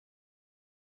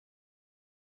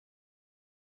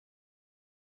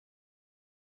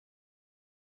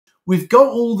we've got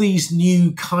all these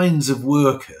new kinds of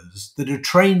workers that are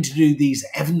trained to do these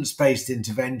evidence-based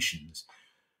interventions.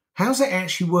 How's it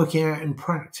actually working out in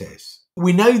practice?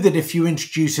 We know that if you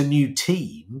introduce a new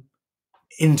team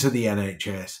into the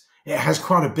NHS, it has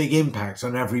quite a big impact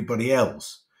on everybody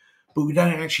else, but we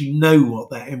don't actually know what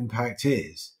that impact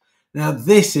is. Now,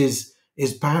 this is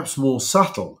perhaps more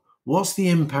subtle. What's the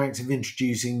impact of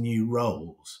introducing new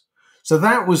roles? So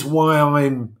that was why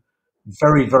I'm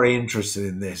very, very interested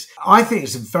in this. I think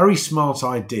it's a very smart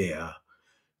idea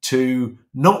to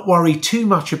not worry too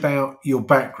much about your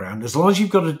background. As long as you've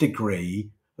got a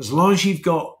degree, as long as you've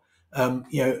got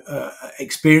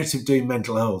experience of doing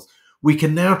mental health, we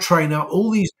can now train up all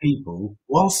these people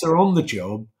whilst they're on the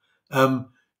job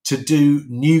to do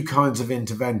new kinds of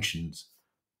interventions.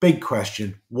 Big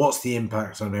question, what's the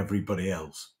impact on everybody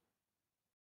else?